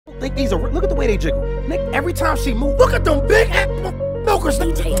think these are, look at the way they jiggle. Nick, every time she move, look at them big milkers. I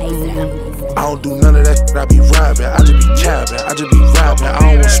don't do none of that, I be rapping, I just be capping, I just be rapping. I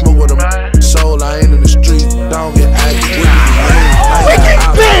don't want smoke with them. Soul, I ain't in the street, don't get active with me.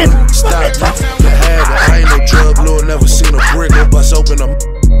 Stop, you have it. I ain't no drug lord, never seen a brick or bust open a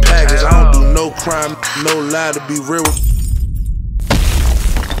package. I don't do no crime, no lie, to be real.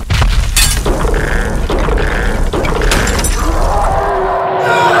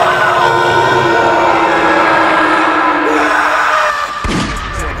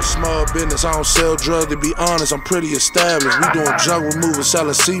 Business, I don't sell drugs, to be honest, I'm pretty established. We doing junk removal,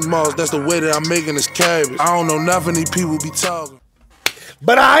 selling sea moss, that's the way that I'm making this cabbage. I don't know nothing these people be talking.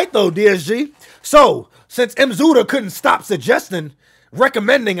 But alright though, DSG. So, since M. Zuda couldn't stop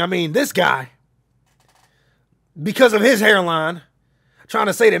recommending, this guy, because of his hairline, trying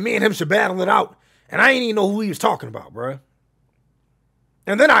to say that me and him should battle it out, and I ain't even know who he was talking about, bruh.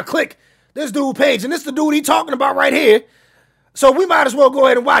 And then I click this dude page, and this the dude he talking about right here. So we might as well go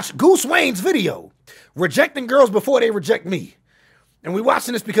ahead and watch Goose Wayne's video, rejecting girls before they reject me. And we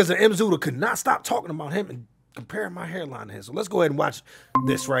watching this because M. Zuda could not stop talking about him and comparing my hairline to his. So let's go ahead and watch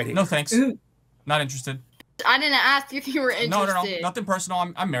this right here. No thanks. Not interested. I didn't ask if you were interested. No. Nothing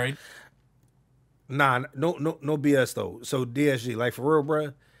personal. I'm married. Nah, no BS though. So DSG, like for real,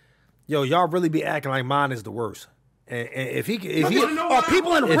 bruh. Yo, y'all really be acting like mine is the worst. And if he are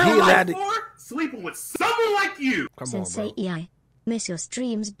people in real life sleeping with someone like you. Come on, bro. EI, miss your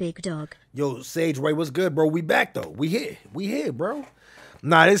streams, big dog. Yo, Sage Ray, what's good, bro? We back though. We here, bro.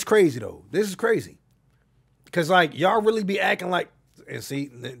 Nah, this is crazy though. This is crazy. Cause like y'all really be acting like, and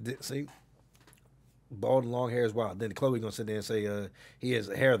see, bald and long hair is wild. Then Chloe gonna sit there and say, he has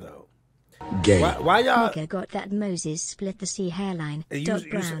hair though. Gay. Why y'all? Nigga got that Moses split the sea hairline.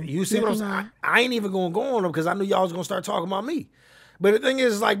 You see what I'm saying? I ain't even gonna go on them because I knew y'all was gonna start talking about me. But the thing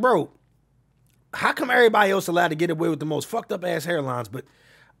is, like, bro, how come everybody else allowed to get away with the most fucked up ass hairlines, but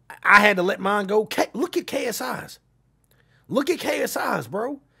I had to let mine go? Look at KSI's. Look at KSI's,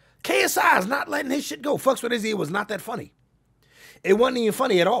 bro. KSI is not letting his shit go. Fucks with Izzy, it was not that funny. It wasn't even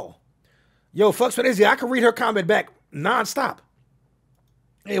funny at all. Yo, fucks with Izzy, I could read her comment back nonstop.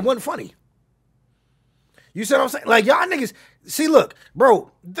 It wasn't funny. You see what I'm saying? Like, y'all niggas, see, look, bro,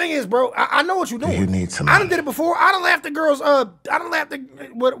 the thing is, bro, I know what you're doing. You need some I done did it before. I done laughed at girls, I done laughed at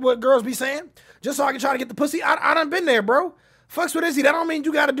what girls be saying, just so I can try to get the pussy. I done been there, bro. Fucks with Izzy, that don't mean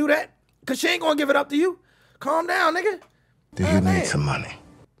you gotta do that, because she ain't gonna give it up to you. Calm down, nigga. Do you need some money?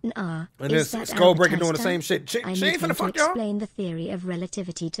 Nah. And then Skullbreaker doing the same shit. She ain't finna fuck y'all. Explain the theory of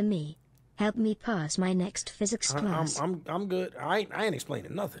relativity to me. Help me pass my next physics class. I'm good. I ain't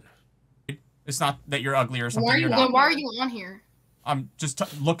explaining nothing. It's not that you're ugly or something. Why are you on here? I'm just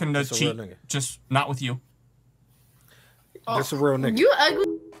looking to cheat. Just not with you. This a real nigga. You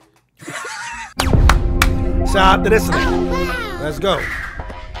ugly. Shout out to this nigga. Let's go.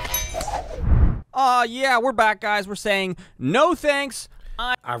 Yeah, we're back, guys. We're saying no thanks.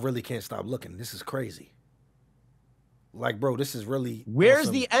 I really can't stop looking. This is crazy. Like, bro, this is really. Where's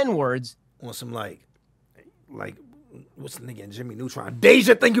the N-words? On some like, what's the nigga? Jimmy Neutron.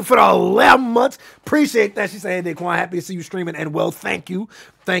 Deja, thank you for the 11 months. Appreciate that. She said, hey, Daquan, happy to see you streaming. And well, thank you,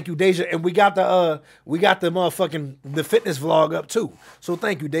 Deja. And we got the motherfucking the fitness vlog up too. So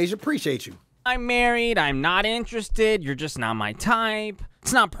thank you, Deja. Appreciate you. I'm married. I'm not interested. You're just not my type.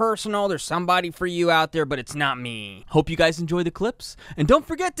 It's not personal. There's somebody for you out there, but it's not me. Hope you guys enjoy the clips. And don't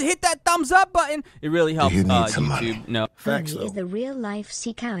forget to hit that thumbs up button. It really helps YouTube. No. Facts, is the real-life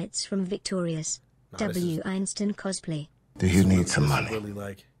Sea Cowards from Victorious. W. Einstein cosplay. Do you need some money? Really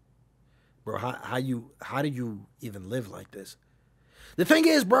like, bro, how do you even live like this? The thing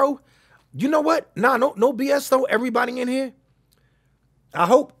is, bro, you know what? Nah, no BS though. Everybody in here, I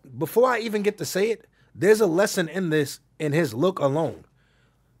hope before I even get to say it, there's a lesson in this, in his look alone.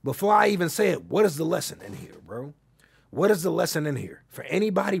 Before I even say it, what is the lesson in here, bro? What is the lesson in here? For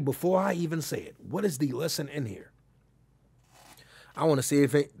anybody, before I even say it, what is the lesson in here? I want to see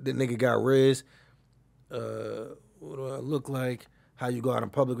if the nigga got Riz. What do I look like? How you go out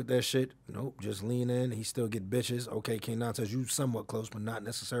in public with that shit? Nope, just lean in. He still get bitches. Okay, King says you somewhat close, but not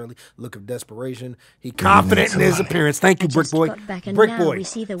necessarily. Look of desperation. He confident in his appearance. Thank you, Brick Boy. Brick Boy. We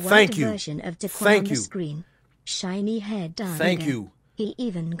see the Thank you. Version of Daquan Thank on you. The screen. Shiny head down. Thank you. He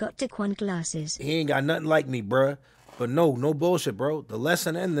even got Daquan glasses. He ain't got nothing like me, bruh. But no bullshit, bro. The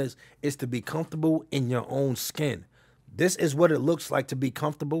lesson in this is to be comfortable in your own skin. This is what it looks like to be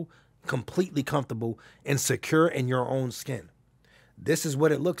comfortable, completely comfortable, and secure in your own skin. This is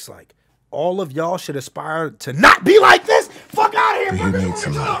what it looks like. All of y'all should aspire to not be like this. Fuck out of here, bro. You need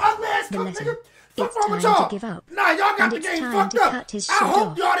some money. Ugly ass cunt, nigga. Fuck It's wrong with time y'all? to give up. Nah, y'all got And the it's game time fucked to up. cut his I shit hope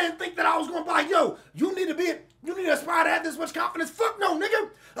off. y'all didn't think that I was gonna be like, yo, you need to aspire to have this much confidence. Fuck no, nigga.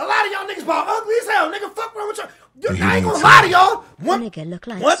 A lot of y'all niggas ball ugly as hell, nigga. Fuck wrong with y'all. I ain't gonna lie to y'all. One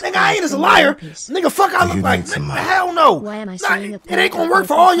thing I ain't is a liar. Nigga, fuck I look like. Hell no. Why am I Nah, seeing it ain't gonna work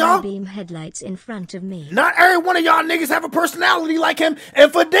for all y'all. beam headlights in front of me? Not every one of y'all niggas have a personality like him,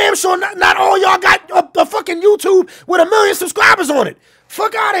 and for damn sure, not all y'all got a fucking YouTube with 1 million subscribers on it.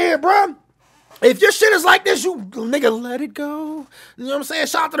 Fuck out of here, bruh. If your shit is like this, you nigga let it go. You know what I'm saying?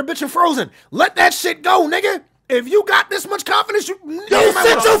 Shout out to the bitch in Frozen. Let that shit go, nigga. If you got this much confidence, you sit your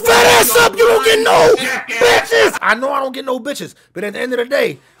fat ass up. You don't get no bitches. I know I don't get no bitches, but at the end of the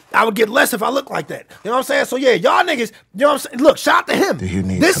day, I would get less if I look like that. You know what I'm saying? So yeah, y'all niggas, you know what I'm saying? Look, shout out to him.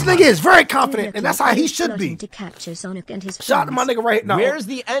 This nigga is very confident, and that's how he should be. To capture Sonic and his Shout out to my nigga right now. Where's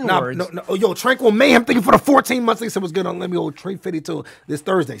the N-word? No, yo, Tranquil Mayhem, thank you for the 14 months. They said was good on Let Me Hold 350 till this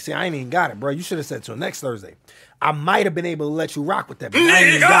Thursday. See, I ain't even got it, bro. You should have said till next Thursday. I might have been able to let you rock with that, but I ain't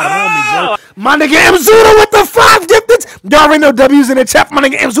even got it on me, bro. My nigga M Zuda with the 5 gifteds. Y'all already know W's in the chat. My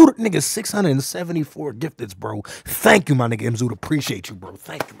nigga M Zuda. Nigga, 674 gifteds, bro. Thank you, my nigga M Zuda. Appreciate you, bro.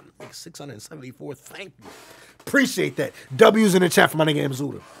 Thank you, my nigga. 674. Thank you. Appreciate that. W's in the chat for my nigga M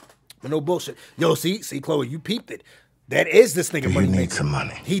Zuda. But no bullshit. Yo, see, Chloe, you peeped it. That is this nigga money maker. Some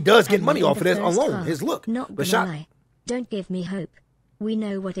money. He does get money off of this alone. His look. Not But gonna lie. Don't give me hope. We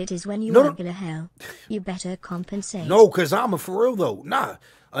know what it is when you No, no. regular hell. You better compensate. No, cause I'm a for real though. Nah,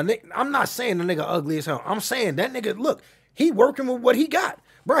 I'm not saying the nigga ugly as hell. I'm saying that nigga, look, he working with what he got,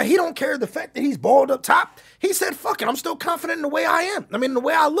 bro. He don't care the fact that he's bald up top. He said, "Fuck it, I'm still confident in the way I am. I mean, the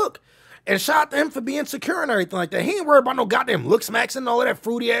way I look." And shout out to him for being secure and everything like that. He ain't worried about no goddamn look smacks and all of that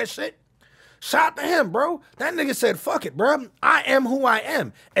fruity ass shit. Shout out to him, bro. That nigga said, "Fuck it, bro. I am who I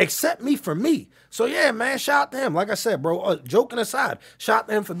am. Accept me for me." So yeah, man, shout out to him. Like I said, bro, joking aside, shout out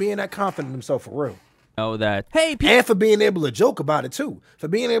to him for being that confident in himself for real. Know that. Hey, And for being able to joke about it too. For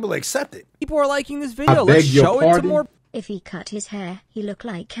being able to accept it. people are liking this video. Let's show it to more. If he cut his hair, he looked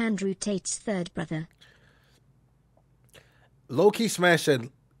like Andrew Tate's third brother. Low-key smash said,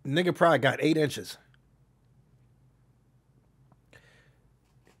 nigga probably got 8 inches.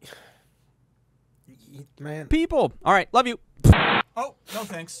 Man. People. All right, love you. Oh, no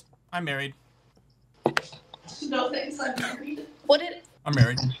thanks. I'm married. No thanks, I'm married. What did? I'm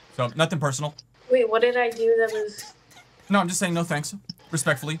married. So nothing personal. Wait, what did I do that was? No, I'm just saying no thanks.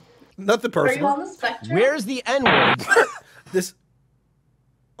 Respectfully. Nothing Are you personal. on the spectrum? Where's the N-word? This.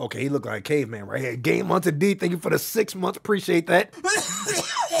 Okay, he looked like a caveman right here. Game Hunter D, thank you for the 6 months. Appreciate that.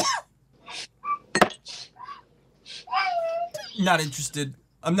 Not interested.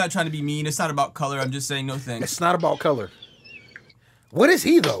 I'm not trying to be mean. It's not about color. I'm just saying no thanks. It's not about color. What is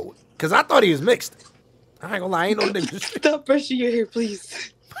he though? Because I thought he was mixed. I ain't gonna lie, I ain't no nigga. Stop brushing your hair,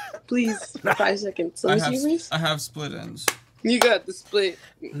 please. Please. 5 seconds. Let me see, please. I have split ends. You got the split.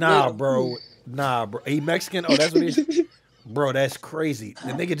 Nah, bro. Nah, bro. He Mexican? Oh, that's what he is? Bro, that's crazy.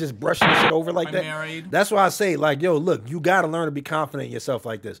 The nigga just brushing the shit over like I'm that. married. That's why I say, like, yo, look, you gotta learn to be confident in yourself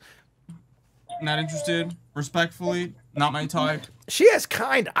like this. Not interested. Respectfully, not my type. She has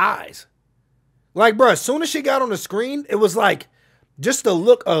kind eyes. Like, bro, as soon as she got on the screen, it was like just the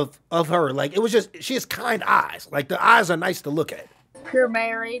look of her. Like, it was just, she has kind eyes. Like, the eyes are nice to look at. You're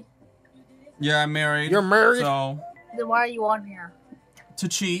married. Yeah, I'm married. You're married? So, Then why are you on here? to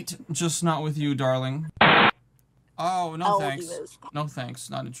cheat, just not with you, darling. Oh, no How old thanks. he is. No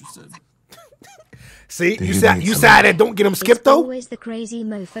thanks, not interested. See, you said that don't get him skipped It's though? always the crazy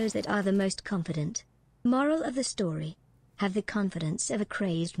mofos that are the most confident. Moral of the story: have the confidence of a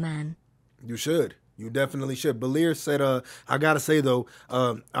crazed man. You should. You definitely should. Balir said, I gotta say though,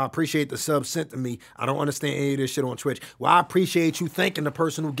 I appreciate the sub sent to me. I don't understand any of this shit on Twitch. Well, I appreciate you thanking the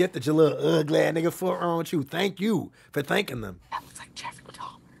person who get your little ugly ass nigga foot wrong with you. Thank you for thanking them. That looks like Jeffrey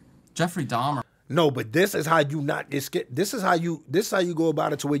Dahmer. Jeffrey Dahmer. No, but this is how you not get skipped. This is how you go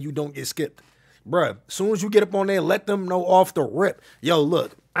about it to where you don't get skipped. Bruh, as soon as you get up on there, let them know off the rip. Yo,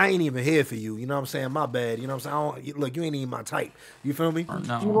 look, I ain't even here for you. You know what I'm saying? My bad. You know what I'm saying? Look, you ain't even my type. You feel me? Or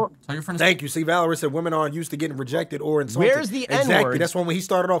no. Tell your friends. Thank you. See, Valerie said women aren't used to getting rejected or insulted. Where's the Exactly. N-word? That's when he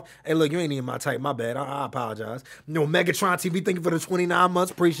started off. Hey, look, you ain't even my type. My bad. I apologize. You know, Megatron TV, thank you for the 29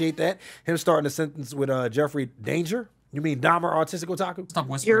 months. Appreciate that. Him starting the sentence with Jeffrey Danger. You mean Dahmer Artistic Otaku? Stop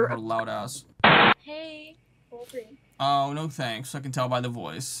whispering her loud ass. Hey, Wolverine. Oh, no thanks. I can tell by the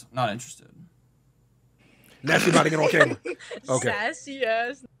voice. Not interested. Now she about to get on camera. Okay. Sassy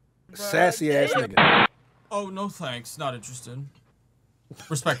ass. Sassy ass nigga. Oh, no thanks. Not interested.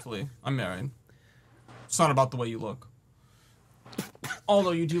 Respectfully, I'm married. It's not about the way you look.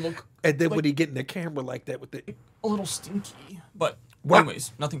 Although you do look And then when he get in the camera like that with the... a little stinky. But What?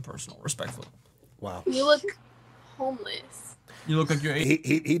 anyways, nothing personal. Respectfully. Wow. You look homeless. You look like your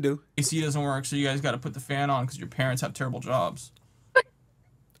He do. AC doesn't work, so you guys got to put the fan on because your parents have terrible jobs.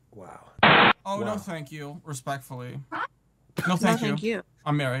 Wow. Oh, Wow. no, thank you. Respectfully. No, thank you.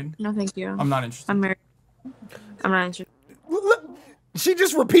 I'm married. No, thank you. I'm not interested. I'm married. I'm not interested. Look, she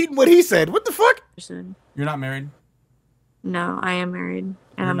just repeating what he said. What the fuck? You're not married? No, I am married, and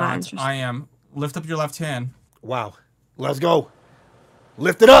You're I'm not not. interested. I am. Lift up your left hand. Wow. Let's go.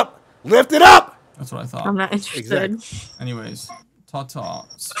 Lift it up. Lift it up. That's what I thought. I'm not interested. Exactly. Anyways, ta-ta.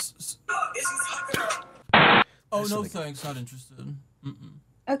 Oh, no, thanks. Not interested. Mm-mm.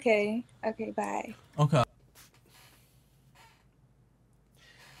 Okay. Okay, bye. Okay.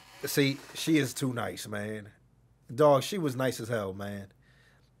 See, she is too nice, man. Dog, she was nice as hell, man.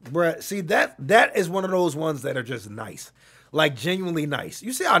 Bruh, see, that is one of those ones that are just nice. Like, genuinely nice.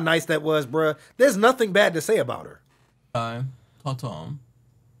 You see how nice that was, bruh? There's nothing bad to say about her. Ta-ta.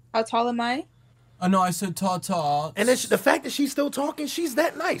 How tall am I? I know I said ta-ta. And then the fact that she's still talking, she's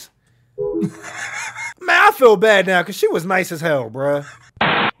that nice. Man, I feel bad now because she was nice as hell, bruh.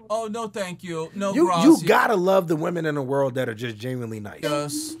 Oh, no, thank you. No, You gracias. gotta love the women in the world that are just genuinely nice.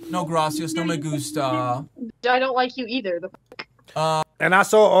 Yes. No, gracias. No me gusta. I don't like you either. And I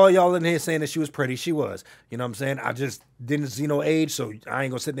saw all y'all in here saying that she was pretty. She was. You know what I'm saying? I just didn't see no age, so I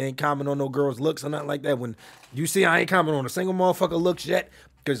ain't gonna sit there and comment on no girl's looks or nothing like that. When you see I ain't comment on a single motherfucker looks yet,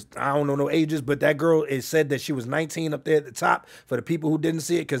 because I don't know no ages, but that girl, it said that she was 19 up there at the top. For the people who didn't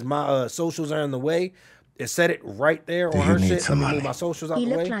see it, because my socials are in the way, it said it right there on her shit. Let me move my socials out He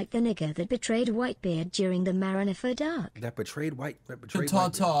the way. looked like the nigger that betrayed Whitebeard during the Marinifer Dark. That betrayed Whitebeard.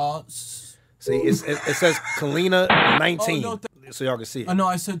 Ta-ta. See, it says Kalina 19, Oh, no, so y'all can see it. I know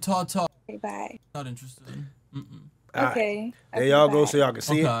I said ta-ta. Okay, bye. Not interested. Mm-mm. All right. Okay. There y'all go, so y'all can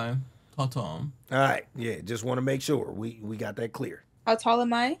see it. Okay. Ta-ta. All right, yeah, just want to make sure we got that clear. How tall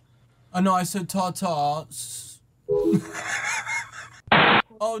am I? I know I said ta-ta.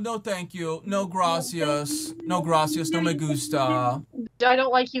 Oh, no, thank you. No, gracias. No, gracias. No me gusta. I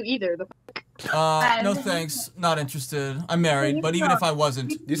don't like you either. No, thanks. Not interested. I'm married, but even if I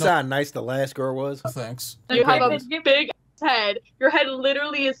wasn't. You saw how nice the last girl was? No, thanks. You have a big head. Your head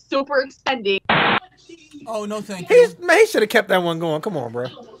literally is super extending. Oh, no, thank you. He should have kept that one going. Come on, bro.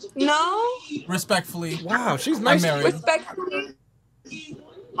 No. Respectfully. Wow, she's nice. I'm married. Respectfully.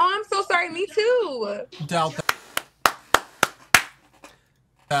 Oh, I'm so sorry. Me too. Doubt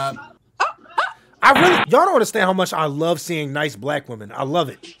that. Y'all don't understand how much I love seeing nice black women. I love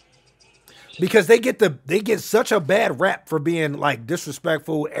it. Because they get such a bad rap for being like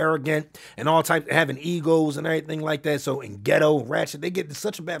disrespectful, arrogant, and all types, having egos and everything like that. So in ghetto, ratchet, they get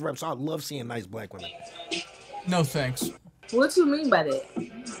such a bad rap. So I love seeing nice black women. No, thanks. What you mean by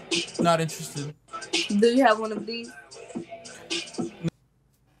that? Not interested. Do you have one of these?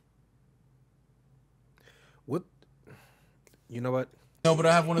 What? You know what? No, but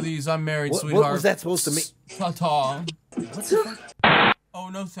I have one of these. I'm married, What sweetheart. was that supposed to mean? Ta-ta. What the fuck? Oh,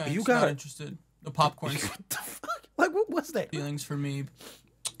 no, thanks. You got Not it. interested. The popcorn. What the fuck? Like, what was that? Feelings for me.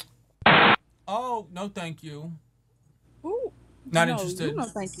 Oh, no, thank you. Ooh, Not no, interested. You know,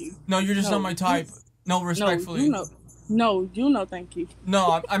 thank you. No, you're just No, not my type. No, respectfully. No, you know, thank you.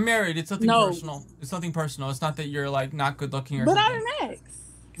 No, I'm married. It's nothing No. personal. It's nothing personal. It's not that you're like not good looking or But I something. didn't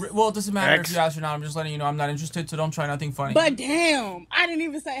ask. Well, it doesn't matter X. if you ask or not. I'm just letting you know I'm not interested, so don't try nothing funny. But damn, I didn't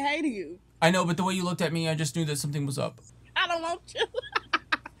even say hey to you. I know, but the way you looked at me, I just knew that something was up. I don't want you.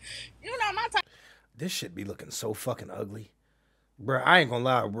 You know my type. This shit be looking so fucking ugly. Bruh, I ain't gonna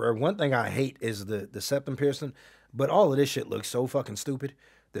lie, bruh. One thing I hate is the septum piercing, but all of this shit looks so fucking stupid.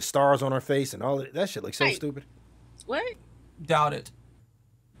 The stars on her face and all of that shit looks so Hey. stupid. What? Doubt it.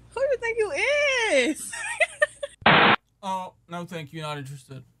 Who do you think you is? Oh, no, thank you. Not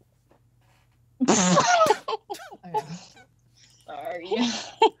interested. Sorry.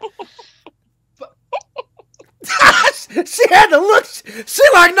 She had to look. She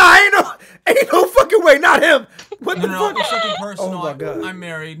like, nah, ain't no fucking way, not him. What the No, fuck? it's something personal. Oh my God. I'm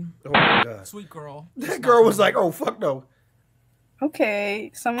married. Oh my God. Sweet girl. That girl was like, oh fuck no.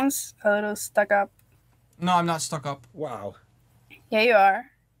 Okay, someone's a little stuck up. No, I'm not stuck up. Wow. Yeah, you are.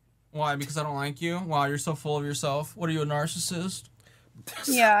 Why? Because I don't like you? Wow, you're so full of yourself. What are you, a narcissist?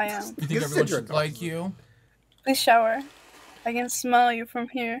 Yeah, I am. You think everyone should like you? Please shower. I can smell you from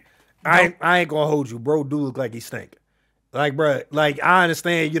here. I ain't gonna hold you, bro. Do look like he stink. Like, bro, like I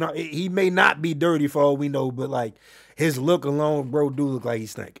understand, you know, he may not be dirty for all we know, but like his look alone, bro, do look like he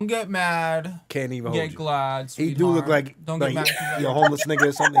stink. Don't get mad. Can't even hold Get you. glad. He do look sweetheart. like Don't like get mad. he a homeless nigga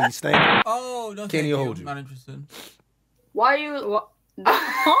or something. He stink. Oh, no, Can't thank even you. hold you. Not interested. Why are you?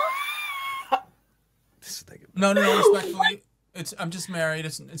 This nigga. No, respectfully. I'm just married.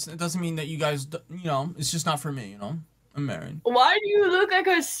 It doesn't mean that you guys, you know, it's just not for me, you know? I'm married. Why do you look like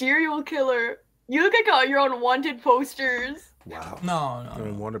a serial killer? You look like you're on wanted posters. Wow. No.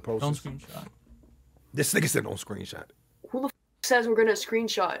 Wanted posters. Don't screenshot. This nigga said don't screenshot. Who the says we're gonna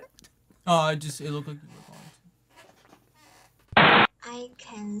screenshot? Oh, it looked like you were going to. I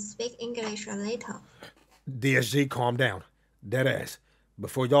can speak English a little. DSG, calm down. Dead ass.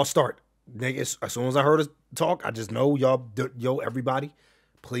 Before y'all start, niggas, as soon as I heard us talk, I just know y'all, everybody,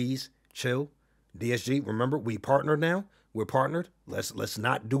 please chill. DSG, remember, we partnered now. We're partnered. Let's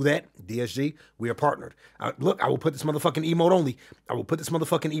not do that. DSG, we are partnered. Look, I will put this motherfucking emote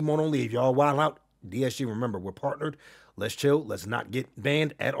only. If y'all wild out. DSG, remember, we're partnered. Let's chill. Let's not get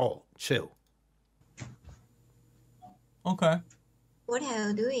banned at all. Chill. Okay. What are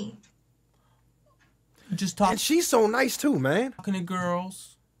you doing? Just talk. And she's so nice too, man. Talking to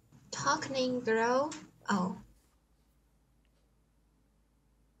girls. Talking girl? Oh.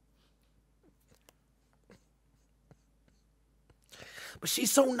 But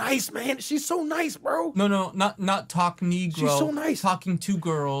she's so nice, man. She's so nice, bro. No, not talk Negro. She's so nice. Talking to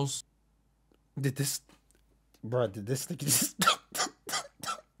girls. Did this thing just... Did this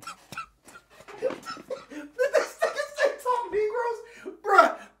nigga say talk Negroes?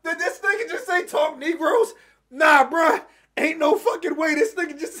 Bruh, did this nigga just say talk Negroes? Nah, bruh. Ain't no fucking way this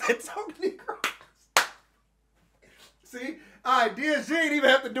nigga just said talk Negroes. See? Alright, DSG ain't even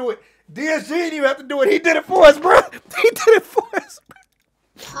have to do it. He did it for us, bruh. He did it for us.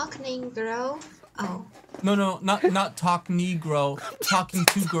 Talking girl? Oh. No, not talk Negro. Talking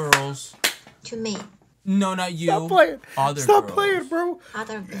to girls. To me. No, not you. Stop playing. Stop playing, bro.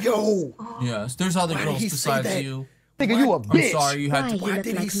 Other girls. Yo. Oh. Yes, there's other girls besides you. Nigga, you a bitch. I'm sorry you had to. Why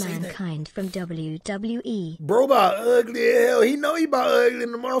did he say Mankind from WWE? Bro, about ugly as hell. He know he about ugly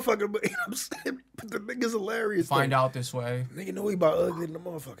in the motherfucker, but you know what I'm saying? But the nigga's hilarious. Find out this way. Nigga know he about ugly in the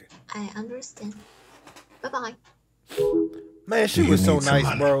motherfucker. I understand. Bye-bye. Man, she was so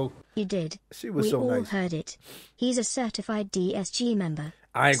nice, bro. He did. She was so nice. We all heard it. He's a certified DSG member.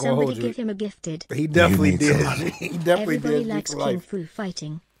 I ain't gonna Somebody hold you. give him a gifted. He definitely did. He definitely Everybody did. likes kung fu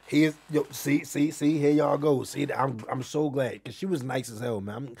fighting. He is. Yo, see. Here y'all go. See, I'm so glad because she was nice as hell,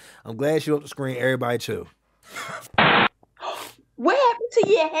 man. I'm glad she up the screen. Everybody chill. What happened to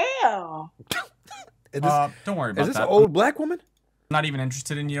your hair? Don't worry about that. Is this an old black woman? I'm not even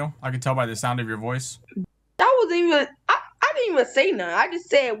interested in you. I can tell by the sound of your voice. That wasn't even. I didn't even say nothing. I just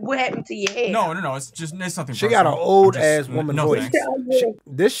said, "What happened to your hair?" No. It's nothing. She got an old ass woman no voice. thanks.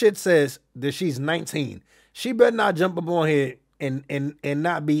 This shit says that she's 19. She better not jump up on here and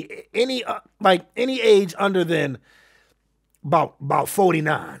not be any age under than about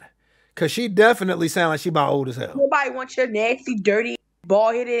 49. Cause she definitely sound like she about old as hell. Nobody wants your nasty, dirty,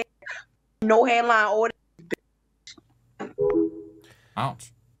 bald headed, no hairline, all that.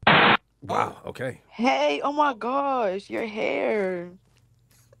 Ouch. Wow. Okay. Hey, oh my gosh, your hair.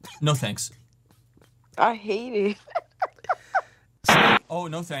 No thanks. I hate it. Oh,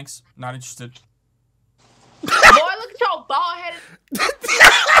 no thanks. Not interested. Boy, look at your bald headed.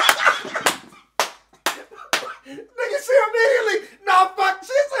 Nigga, she immediately, nah, fuck.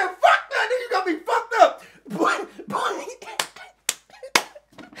 She said, fuck that nigga, you got me fucked up. Boy.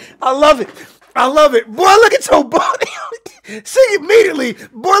 I love it. Boy, look at your body. She immediately,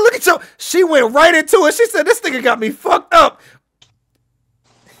 boy, look at your, she went right into it. She said, this nigga got me fucked up.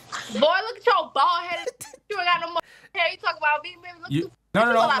 Boy, look at your bald headed. You ain't got no more hair. You talk about me, man. Look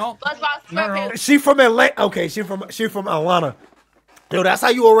No. She from Atlanta. Okay, she from Atlanta. Yo, that's how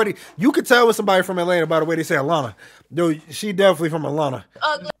you could tell when somebody from Atlanta by the way they say Atlanta. Yo, she definitely from Atlanta.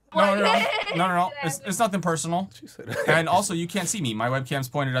 No. It's nothing personal. And also, you can't see me. My webcam's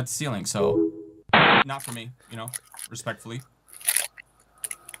pointed at the ceiling, so not for me. You know, respectfully.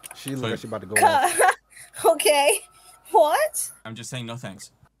 She looks like she about to go off. Okay. What? I'm just saying no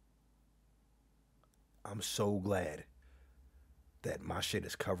thanks. I'm so glad that my shit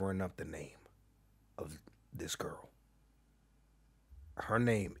is covering up the name of this girl. Her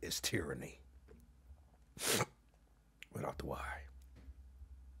name is Tyranny. Without the Y.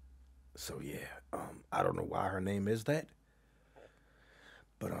 So yeah, I don't know why her name is that.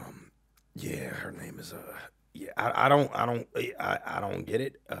 But yeah, her name is yeah, I don't get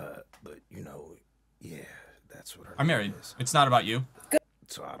it. But you know, yeah, that's what her I'm name married. is. It's not about you.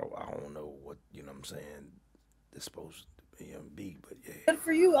 So I don't know what, you know what I'm saying, it's supposed to be, but yeah. Good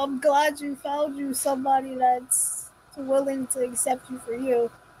for you. I'm glad you found you somebody that's willing to accept you for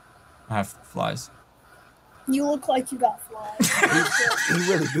you. I have flies. You look like you got flies. You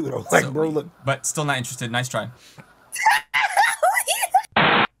really do though. Like, bro, look. But still not interested. Nice try.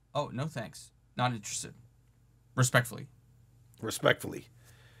 Oh, no thanks. Not interested. Respectfully. respectfully,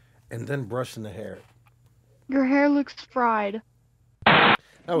 and then brushing the hair. Your hair looks fried.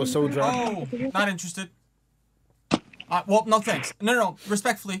 That was so dry. Oh, not interested. Well, no thanks. No.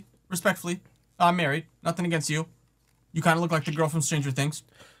 Respectfully. I'm married. Nothing against you. You kind of look like the girl from Stranger Things.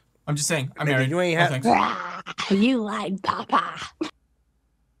 I'm just saying. I'm married. You ain't no have. thanks. You like Papa.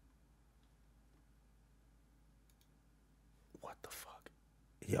 What the fuck?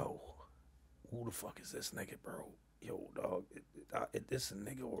 Yo, who the fuck is this nigga, bro? Yo, dog. This a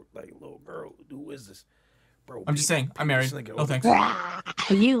nigga or like a little girl? Who is this? Bro, I'm just saying. I'm married. No thanks.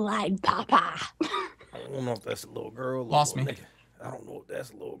 You like Papa. I don't know if that's a little girl. Lost me. Nigga. I don't know if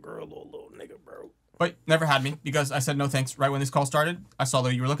that's a little girl or a little nigga, bro. But never had me because I said no thanks right when this call started. I saw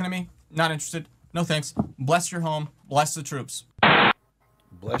that you were looking at me. Not interested. No thanks. Bless your home. Bless the troops.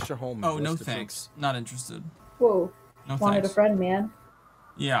 Bless your home. Oh, no thanks. Not interested. Whoa. No Wanted thanks. a friend, man.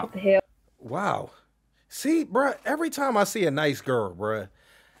 Yeah. What the hell? Wow. See, bruh, every time I see a nice girl, bruh.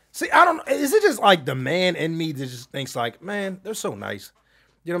 See, I don't know. Is it just like the man in me that just thinks like, man, they're so nice.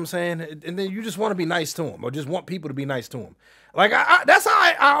 You know what I'm saying? And then you just want to be nice to them or just want people to be nice to them. Like, that's how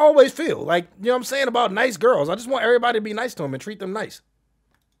I always feel. Like, you know what I'm saying about nice girls. I just want everybody to be nice to them and treat them nice.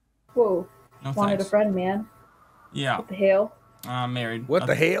 Whoa. No Wanted thanks. a friend, man. Yeah. What the hell? I'm married. What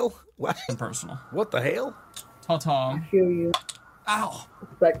the hell? What? Personal. What the hell? Ta-ta. I feel you. Ow.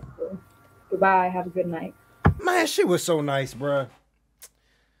 Respectful. Goodbye. Have a good night. Man, she was so nice, bruh.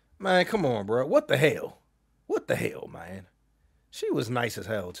 Man, come on, bruh. What the hell? What the hell, man? She was nice as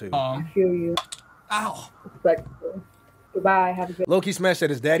hell, too. I feel you. Ow. Respectful. Goodbye. Have a good Loki Smash said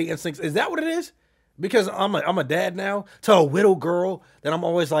his daddy instincts. Is that what it is? Because I'm a dad now to a widow girl that I'm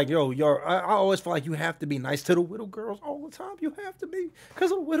always like, I always feel like you have to be nice to the widow girls all the time. You have to be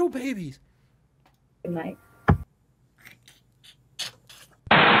because of widow babies. Good night.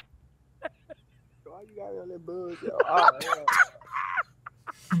 Why you got on that buzz, yo? Oh,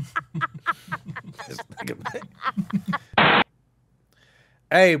 This nigga, man.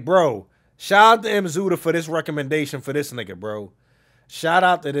 Hey, bro. Shout out to M. Zuda for this recommendation for this nigga, bro. Shout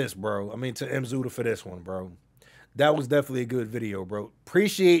out to this, bro. I mean, to M. Zuda for this one, bro. That was definitely a good video, bro.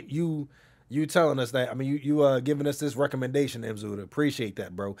 Appreciate you telling us that. I mean, you giving us this recommendation, M. Zuda. Appreciate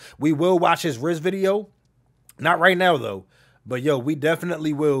that, bro. We will watch his Riz video. Not right now, though. But, yo, we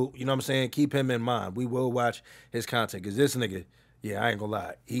definitely will, you know what I'm saying, keep him in mind. We will watch his content. Because this nigga, yeah, I ain't gonna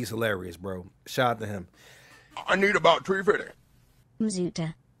lie. He's hilarious, bro. Shout out to him. I need about 350.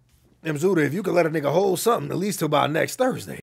 Mzuta. M. Zuda, if you could let a nigga hold something at least till about next Thursday.